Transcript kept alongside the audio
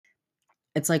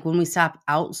It's like when we stop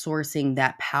outsourcing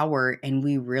that power and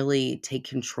we really take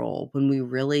control, when we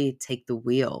really take the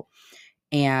wheel.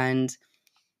 And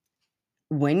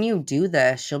when you do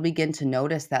this, you'll begin to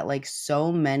notice that like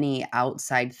so many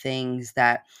outside things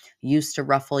that used to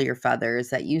ruffle your feathers,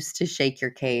 that used to shake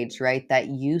your cage, right? That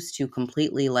used to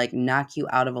completely like knock you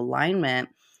out of alignment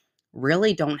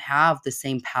really don't have the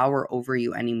same power over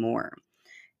you anymore.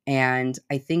 And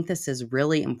I think this is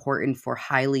really important for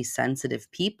highly sensitive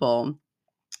people.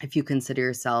 If you consider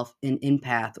yourself an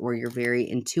empath or you're very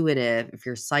intuitive, if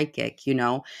you're psychic,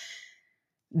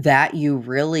 that you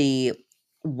really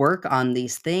work on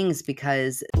these things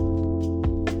because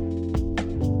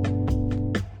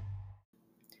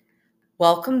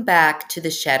welcome back to the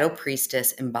Shadow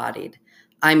Priestess Embodied.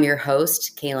 I'm your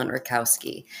host, Kaylin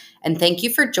Rakowski, and thank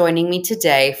you for joining me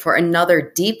today for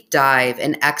another deep dive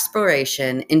and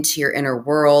exploration into your inner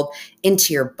world,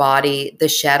 into your body, the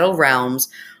shadow realms,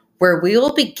 where we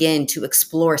will begin to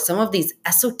explore some of these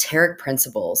esoteric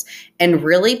principles and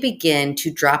really begin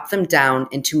to drop them down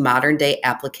into modern day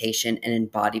application and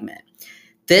embodiment.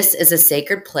 This is a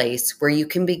sacred place where you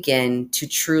can begin to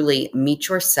truly meet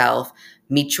yourself,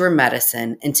 meet your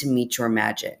medicine, and to meet your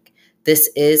magic.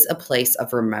 This is a place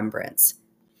of remembrance.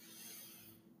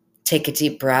 Take a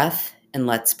deep breath and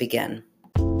let's begin.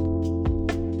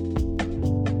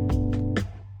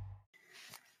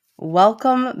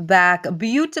 Welcome back,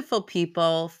 beautiful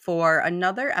people, for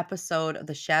another episode of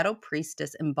the Shadow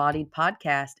Priestess Embodied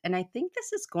podcast. And I think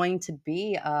this is going to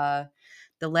be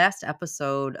the last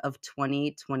episode of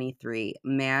 2023.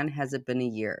 Man, has it been a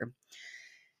year.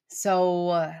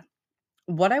 So,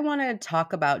 what I want to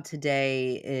talk about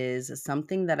today is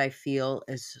something that I feel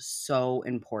is so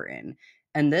important.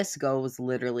 And this goes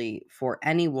literally for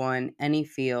anyone, any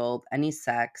field, any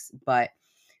sex, but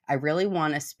I really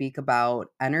want to speak about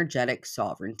energetic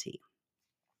sovereignty.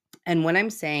 And when I'm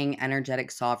saying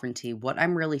energetic sovereignty, what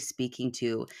I'm really speaking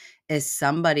to is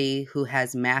somebody who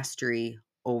has mastery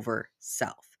over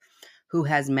self, who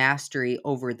has mastery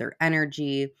over their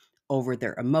energy, over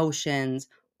their emotions,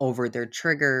 over their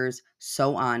triggers,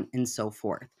 so on and so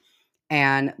forth.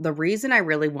 And the reason I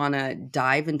really want to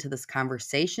dive into this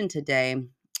conversation today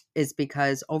is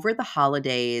because over the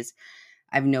holidays,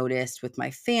 I've noticed with my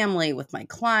family, with my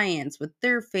clients, with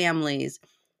their families,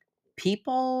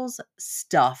 people's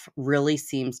stuff really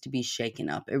seems to be shaken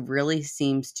up. It really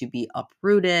seems to be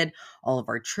uprooted, all of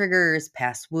our triggers,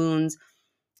 past wounds.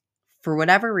 For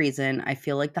whatever reason, I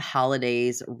feel like the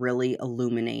holidays really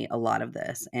illuminate a lot of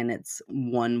this. And it's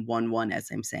 111 as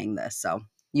I'm saying this. So,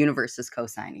 universe is co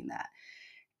signing that.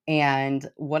 And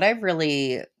what I've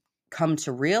really come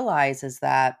to realize is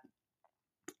that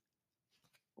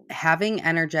having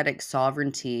energetic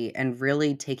sovereignty and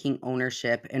really taking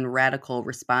ownership and radical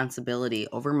responsibility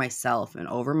over myself and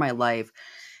over my life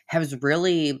has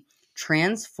really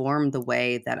transformed the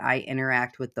way that I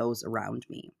interact with those around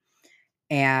me.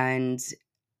 And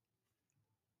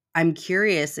I'm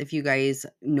curious if you guys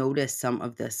notice some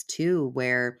of this too,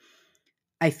 where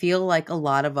I feel like a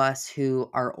lot of us who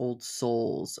are old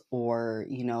souls, or,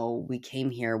 we came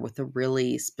here with a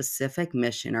really specific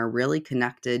mission, are really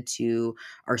connected to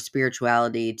our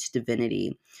spirituality, to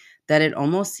divinity, that it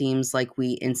almost seems like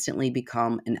we instantly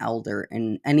become an elder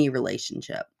in any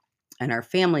relationship and our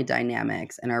family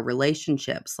dynamics and our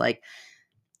relationships. Like,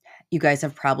 you guys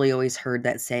have probably always heard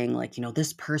that saying, like,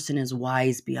 this person is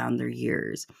wise beyond their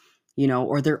years,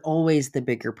 or they're always the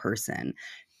bigger person.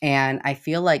 And I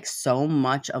feel like so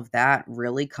much of that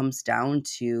really comes down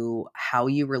to how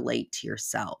you relate to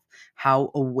yourself,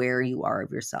 how aware you are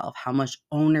of yourself, how much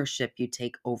ownership you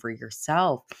take over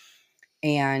yourself.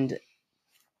 And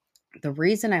the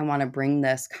reason I want to bring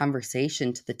this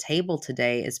conversation to the table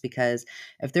today is because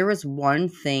if there was one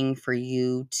thing for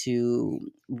you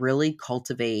to really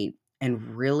cultivate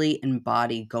and really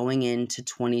embody going into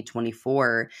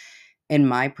 2024, in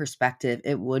my perspective,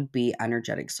 it would be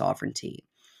energetic sovereignty.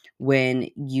 When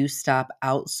you stop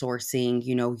outsourcing,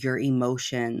 your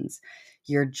emotions,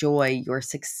 your joy, your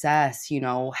success,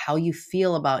 how you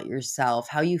feel about yourself,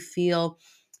 how you feel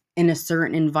in a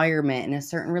certain environment, in a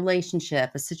certain relationship,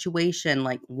 a situation,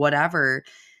 like whatever.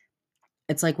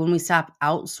 It's like when we stop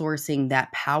outsourcing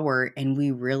that power and we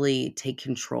really take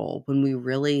control, when we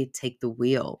really take the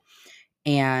wheel.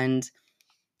 And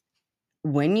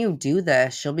when you do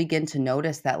this, you'll begin to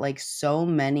notice that like so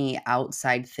many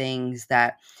outside things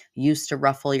that used to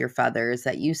ruffle your feathers,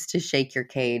 that used to shake your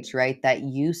cage, right? That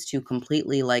used to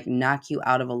completely like knock you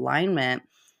out of alignment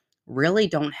really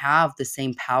don't have the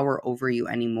same power over you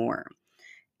anymore.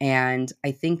 And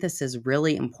I think this is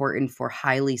really important for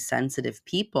highly sensitive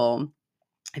people.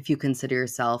 if you consider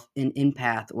yourself an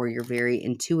empath or you're very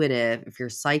intuitive, if you're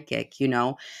psychic,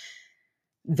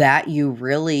 that you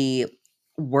really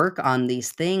work on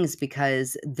these things,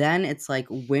 because then it's like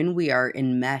when we are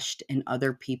enmeshed in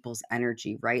other people's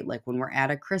energy, right? Like when we're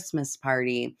at a Christmas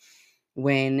party,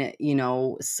 when,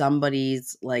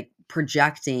 somebody's like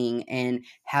projecting and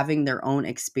having their own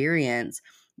experience,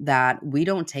 that we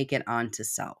don't take it onto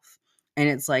self. And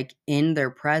it's like in their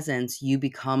presence, you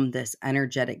become this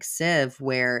energetic sieve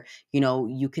where,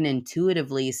 you can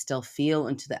intuitively still feel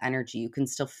into the energy. You can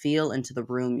still feel into the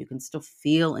room. You can still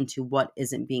feel into what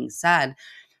isn't being said,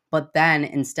 but then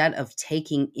instead of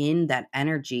taking in that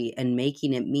energy and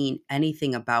making it mean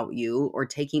anything about you, or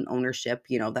taking ownership,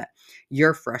 that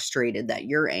you're frustrated, that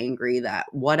you're angry, that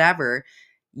whatever,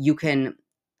 you can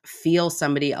feel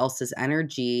somebody else's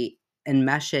energy and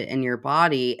mesh it in your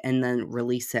body and then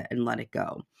release it and let it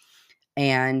go.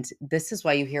 And this is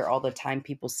why you hear all the time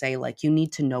people say, like, you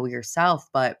need to know yourself.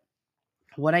 But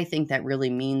what I think that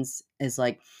really means is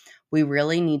like, we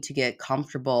really need to get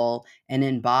comfortable and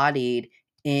embodied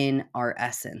in our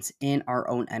essence, in our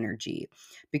own energy.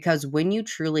 Because when you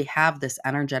truly have this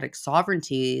energetic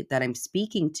sovereignty that I'm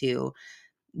speaking to,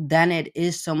 then it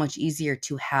is so much easier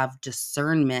to have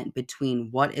discernment between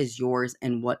what is yours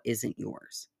and what isn't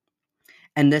yours.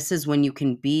 And this is when you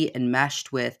can be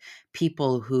enmeshed with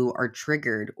people who are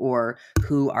triggered or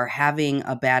who are having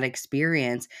a bad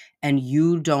experience, and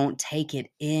you don't take it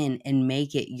in and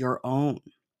make it your own,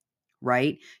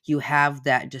 right? You have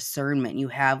that discernment. You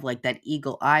have like that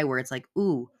eagle eye where it's like,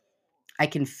 ooh, I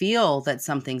can feel that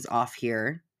something's off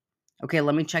here. Okay,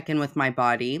 let me check in with my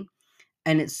body.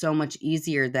 And it's so much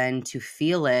easier then to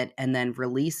feel it and then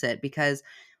release it, because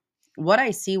what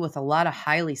I see with a lot of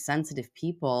highly sensitive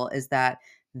people is that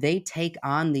they take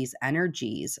on these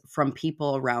energies from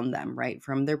people around them, right?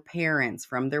 From their parents,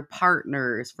 from their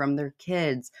partners, from their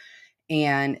kids.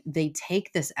 And they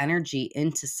take this energy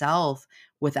into self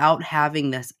without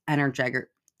having this energetic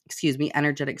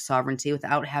sovereignty,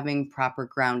 without having proper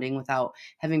grounding, without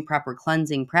having proper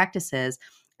cleansing practices.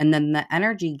 And then the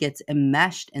energy gets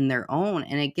enmeshed in their own,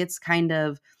 and it gets kind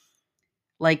of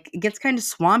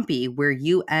swampy where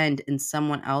you end and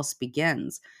someone else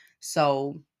begins.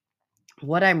 So,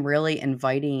 what I'm really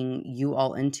inviting you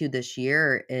all into this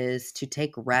year is to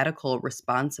take radical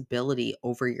responsibility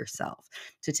over yourself,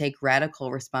 to take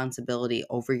radical responsibility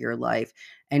over your life,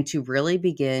 and to really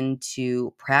begin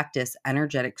to practice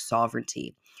energetic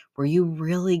sovereignty, where you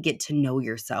really get to know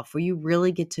yourself, where you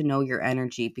really get to know your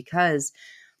energy. Because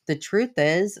the truth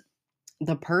is,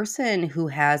 the person who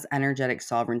has energetic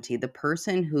sovereignty, the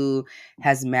person who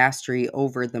has mastery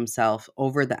over themselves,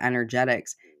 over the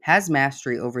energetics, has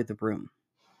mastery over the room.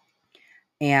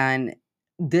 And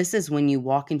this is when you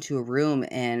walk into a room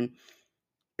and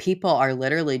people are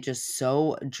literally just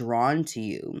so drawn to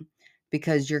you,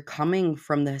 because you're coming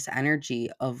from this energy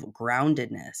of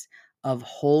groundedness, of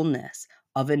wholeness,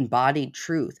 of embodied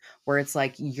truth, where it's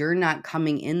like you're not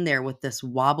coming in there with this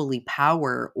wobbly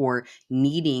power or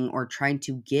needing or trying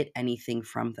to get anything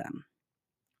from them,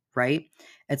 right?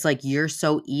 It's like you're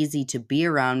so easy to be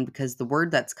around, because the word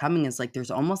that's coming is like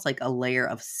there's almost like a layer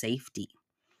of safety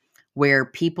where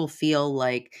people feel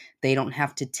like they don't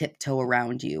have to tiptoe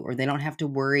around you, or they don't have to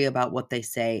worry about what they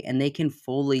say, and they can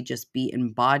fully just be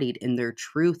embodied in their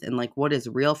truth and like what is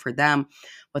real for them,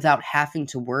 without having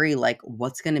to worry like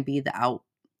what's going to be the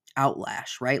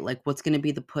outlash, right? Like what's going to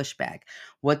be the pushback,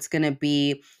 what's going to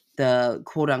be the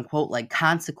quote unquote like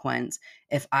consequence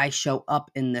if I show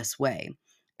up in this way.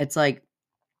 It's like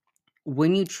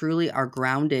when you truly are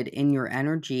grounded in your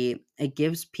energy, it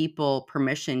gives people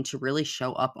permission to really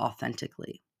show up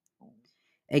authentically.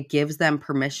 It gives them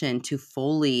permission to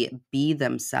fully be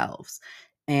themselves.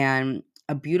 And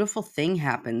a beautiful thing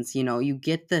happens, you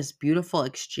get this beautiful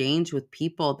exchange with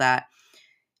people that,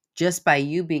 just by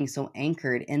you being so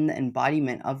anchored in the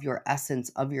embodiment of your essence,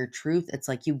 of your truth, it's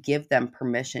like you give them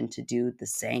permission to do the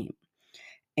same.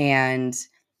 And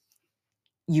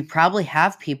you probably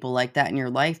have people like that in your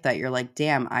life that you're like,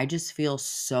 damn, I just feel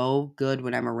so good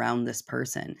when I'm around this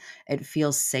person. It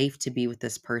feels safe to be with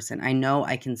this person. I know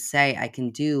I can say, I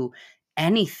can do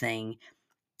anything,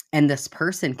 and this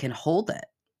person can hold it.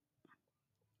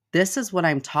 This is what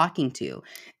I'm talking to.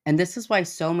 And this is why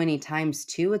so many times,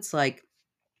 too, it's like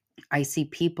I see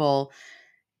people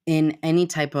in any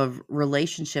type of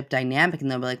relationship dynamic,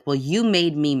 and they'll be like, well, you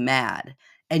made me mad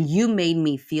and you made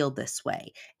me feel this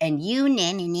way. And you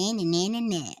na na na na na na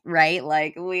na, right?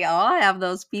 Like we all have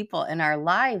those people in our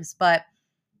lives. But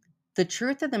the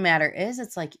truth of the matter is,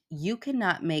 it's like you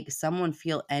cannot make someone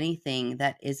feel anything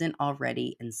that isn't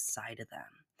already inside of them.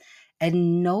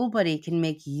 And nobody can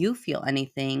make you feel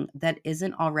anything that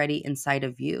isn't already inside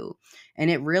of you. And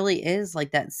it really is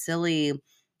like that silly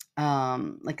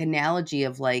like analogy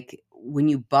of like when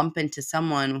you bump into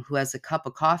someone who has a cup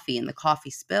of coffee and the coffee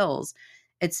spills,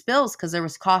 it spills because there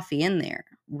was coffee in there,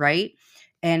 right?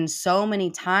 And so many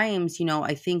times,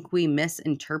 I think we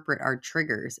misinterpret our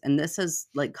triggers. And this is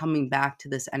like coming back to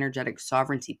this energetic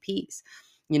sovereignty piece.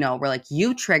 We're like,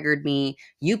 you triggered me,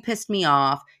 you pissed me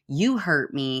off, you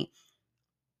hurt me.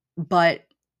 But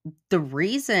the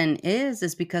reason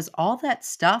is because all that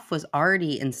stuff was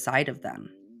already inside of them,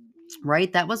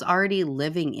 right? That was already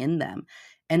living in them.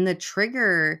 And the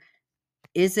trigger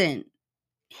isn't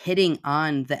hitting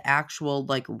on the actual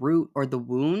like root or the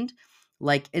wound.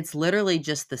 Like it's literally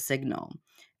just the signal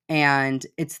and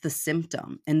it's the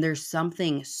symptom. And there's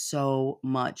something so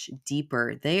much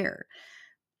deeper there.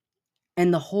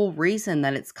 And the whole reason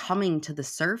that it's coming to the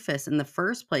surface in the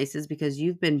first place is because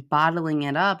you've been bottling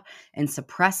it up and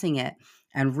suppressing it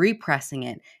and repressing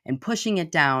it and pushing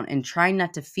it down and trying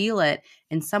not to feel it.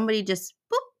 And somebody just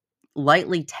boop,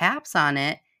 lightly taps on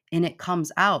it and it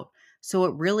comes out. So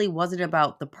it really wasn't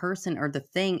about the person or the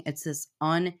thing. It's this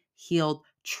unhealed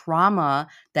trauma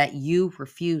that you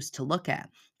refuse to look at,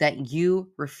 that you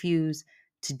refuse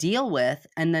to deal with.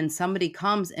 And then somebody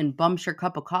comes and bumps your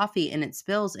cup of coffee and it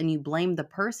spills and you blame the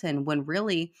person when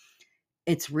really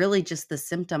it's really just the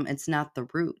symptom. It's not the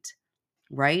root,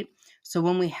 right? So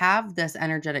when we have this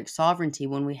energetic sovereignty,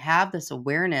 when we have this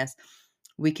awareness,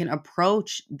 we can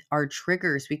approach our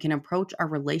triggers, we can approach our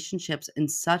relationships in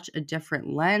such a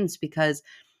different lens because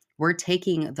we're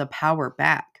taking the power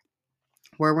back,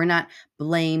 where we're not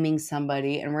blaming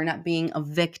somebody and we're not being a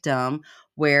victim,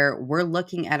 where we're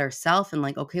looking at ourselves and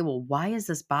like, okay, well, why is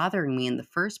this bothering me in the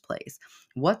first place?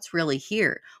 What's really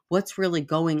here? What's really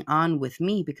going on with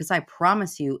me? Because I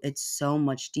promise you, it's so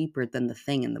much deeper than the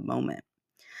thing in the moment.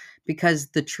 Because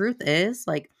the truth is,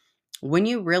 like, when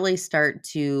you really start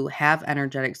to have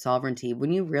energetic sovereignty,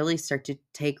 when you really start to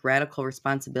take radical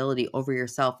responsibility over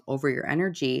yourself, over your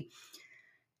energy,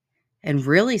 and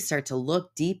really start to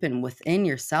look deep and within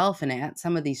yourself and at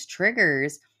some of these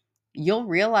triggers, you'll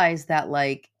realize that,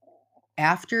 like,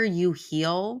 after you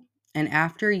heal and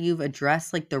after you've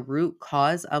addressed like the root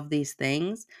cause of these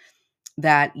things,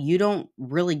 that you don't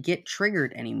really get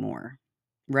triggered anymore,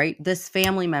 right? This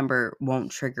family member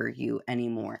won't trigger you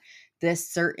anymore. This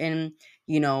certain,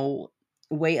 you know,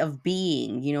 way of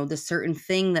being, the certain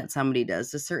thing that somebody does,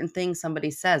 the certain thing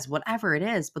somebody says, whatever it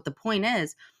is. But the point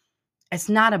is, it's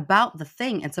not about the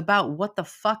thing. It's about what the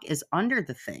fuck is under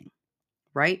the thing,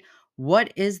 right?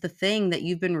 What is the thing that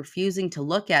you've been refusing to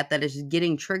look at that is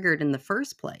getting triggered in the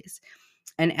first place?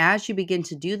 And as you begin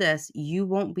to do this, you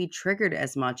won't be triggered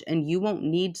as much and you won't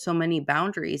need so many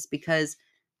boundaries because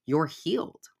you're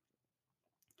healed.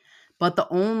 But the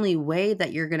only way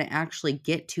that you're going to actually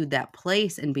get to that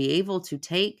place and be able to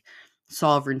take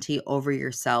sovereignty over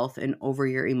yourself and over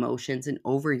your emotions and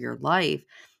over your life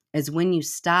is when you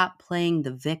stop playing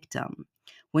the victim.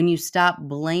 When you stop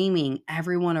blaming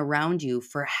everyone around you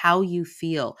for how you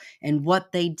feel and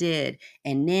what they did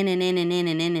and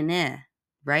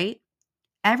right?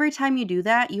 Every time you do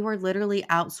that, you are literally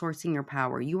outsourcing your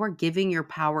power. You are giving your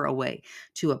power away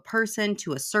to a person,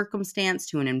 to a circumstance,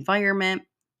 to an environment,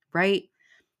 right?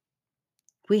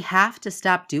 We have to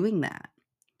stop doing that.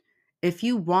 If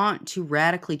you want to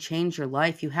radically change your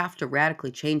life, you have to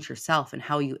radically change yourself and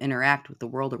how you interact with the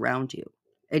world around you.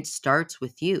 It starts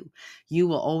with you. You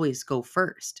will always go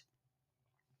first.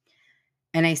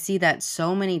 And I see that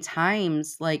so many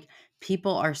times, like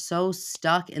people are so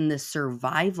stuck in this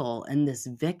survival and this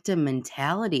victim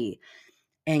mentality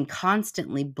and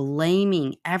constantly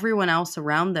blaming everyone else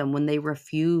around them when they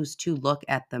refuse to look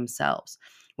at themselves,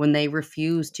 when they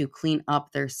refuse to clean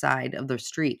up their side of the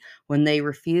street, when they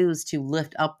refuse to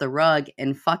lift up the rug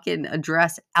and fucking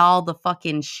address all the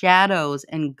fucking shadows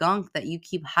and gunk that you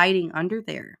keep hiding under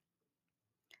there.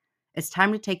 It's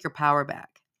time to take your power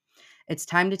back. It's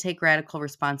time to take radical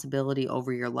responsibility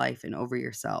over your life and over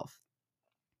yourself.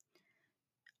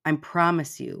 I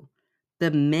promise you, the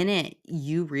minute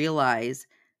you realize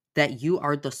that you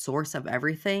are the source of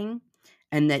everything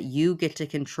and that you get to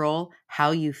control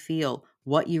how you feel,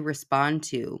 what you respond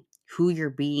to, who you're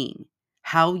being,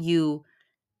 how you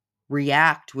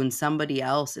react when somebody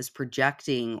else is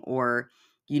projecting or,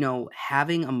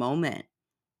 having a moment,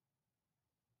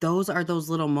 those are those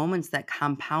little moments that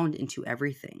compound into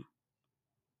everything.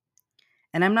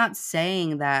 And I'm not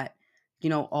saying that,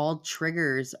 all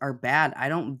triggers are bad. I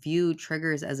don't view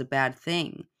triggers as a bad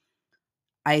thing.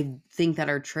 I think that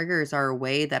our triggers are a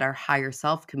way that our higher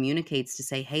self communicates to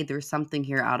say, hey, there's something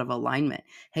here out of alignment.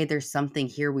 Hey, there's something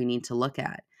here we need to look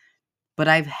at. But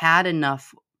I've had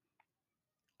enough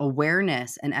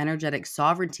awareness and energetic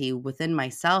sovereignty within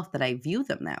myself that I view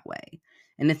them that way.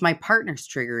 And if my partner's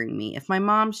triggering me, if my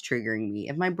mom's triggering me,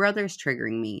 if my brother's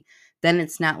triggering me, then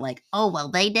it's not like, oh, well,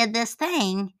 they did this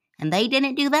thing and they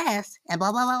didn't do this and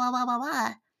blah, blah, blah, blah, blah, blah,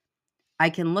 blah. I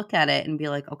can look at it and be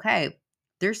like, okay,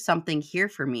 there's something here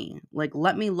for me. Like,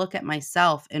 let me look at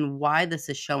myself and why this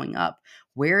is showing up.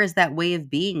 Where is that way of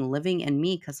being living in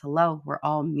me? Because, hello, we're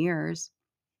all mirrors.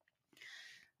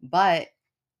 But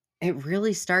it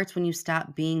really starts when you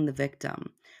stop being the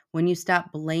victim, when you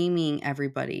stop blaming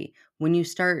everybody, when you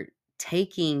start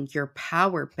taking your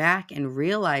power back and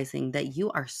realizing that you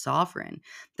are sovereign,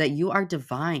 that you are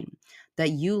divine,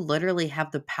 that you literally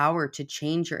have the power to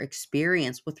change your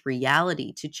experience with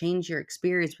reality, to change your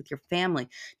experience with your family,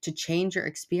 to change your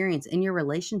experience in your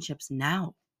relationships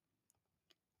now.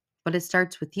 But it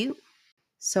starts with you.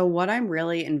 So, what I'm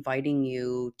really inviting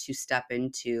you to step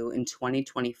into in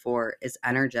 2024 is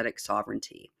energetic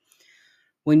sovereignty.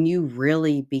 When you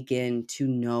really begin to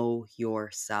know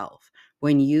yourself,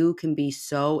 when you can be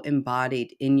so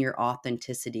embodied in your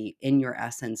authenticity, in your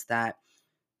essence, that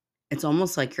it's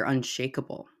almost like you're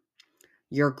unshakable,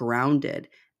 you're grounded.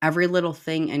 Every little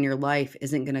thing in your life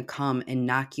isn't going to come and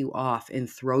knock you off and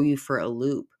throw you for a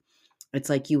loop. It's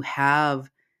like you have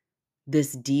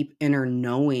this deep inner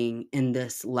knowing and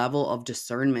this level of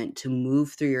discernment to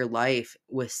move through your life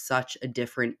with such a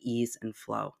different ease and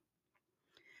flow.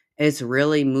 It's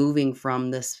really moving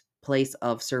from this place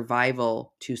of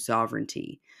survival to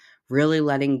sovereignty, really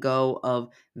letting go of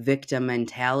victim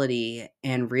mentality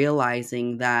and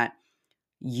realizing that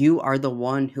you are the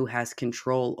one who has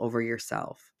control over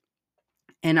yourself.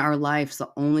 In our lives, the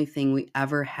only thing we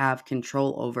ever have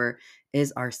control over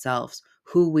is ourselves,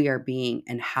 who we are being,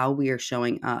 and how we are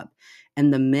showing up.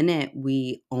 And the minute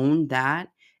we own that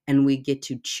and we get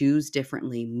to choose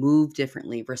differently, move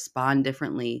differently, respond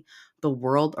differently, the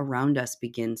world around us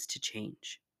begins to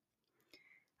change.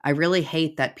 I really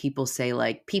hate that people say,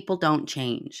 like, people don't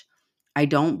change. I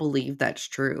don't believe that's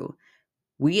true.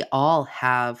 We all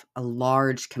have a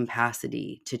large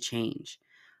capacity to change.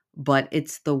 But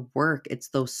it's the work, it's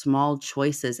those small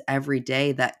choices every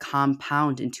day that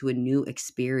compound into a new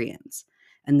experience.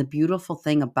 And the beautiful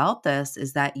thing about this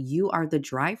is that you are the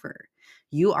driver.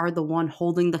 You are the one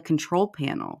holding the control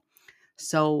panel.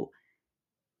 So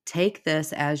take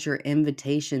this as your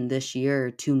invitation this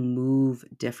year to move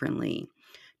differently,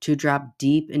 to drop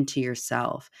deep into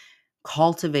yourself,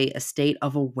 cultivate a state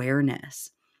of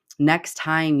awareness. Next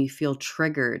time you feel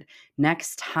triggered,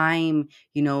 next time,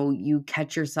 you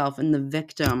catch yourself in the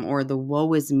victim or the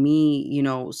woe is me,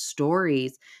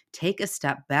 stories, take a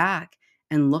step back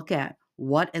and look at,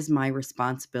 what is my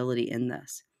responsibility in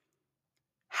this?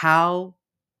 How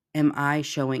am I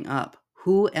showing up?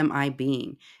 Who am I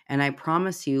being? And I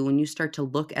promise you, when you start to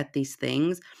look at these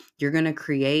things, you're going to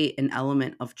create an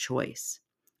element of choice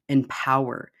and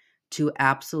power to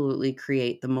absolutely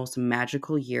create the most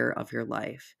magical year of your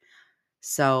life.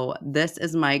 So, this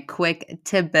is my quick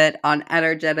tidbit on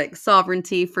energetic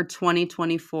sovereignty for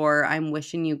 2024. I'm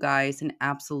wishing you guys an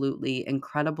absolutely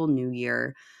incredible new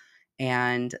year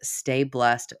and stay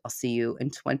blessed. I'll see you in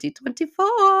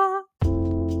 2024.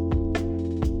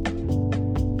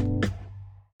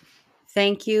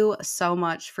 Thank you so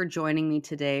much for joining me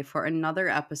today for another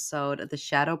episode of the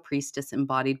Shadow Priestess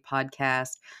Embodied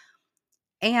podcast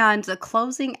and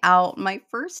closing out my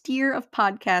first year of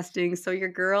podcasting. So, your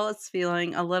girl is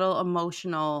feeling a little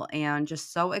emotional and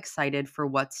just so excited for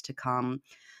what's to come.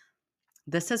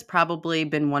 This has probably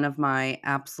been one of my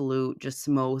absolute, just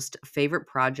most favorite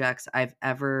projects I've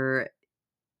ever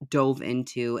dove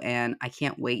into, and I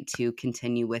can't wait to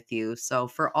continue with you. So,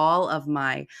 for all of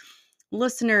my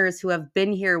listeners who have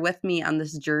been here with me on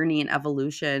this journey and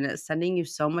evolution, sending you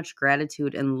so much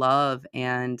gratitude and love.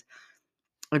 And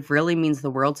it really means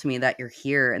the world to me that you're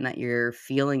here and that you're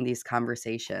feeling these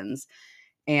conversations.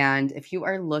 And if you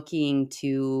are looking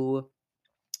to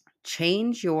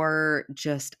change your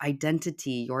just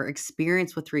identity, your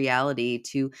experience with reality,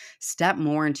 to step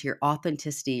more into your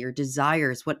authenticity, your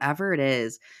desires, whatever it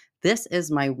is, this is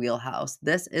my wheelhouse.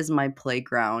 This is my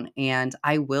playground. And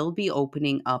I will be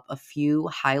opening up a few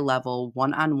high level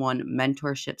one on one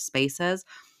mentorship spaces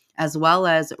as well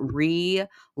as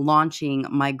relaunching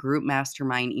my group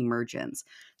mastermind Emergence.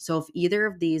 So if either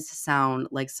of these sound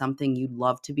like something you'd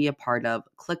love to be a part of,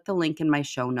 click the link in my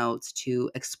show notes to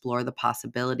explore the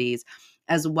possibilities,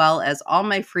 as well as all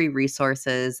my free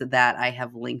resources that I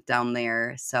have linked down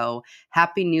there. So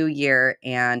happy new year,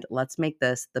 and let's make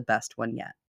this the best one yet.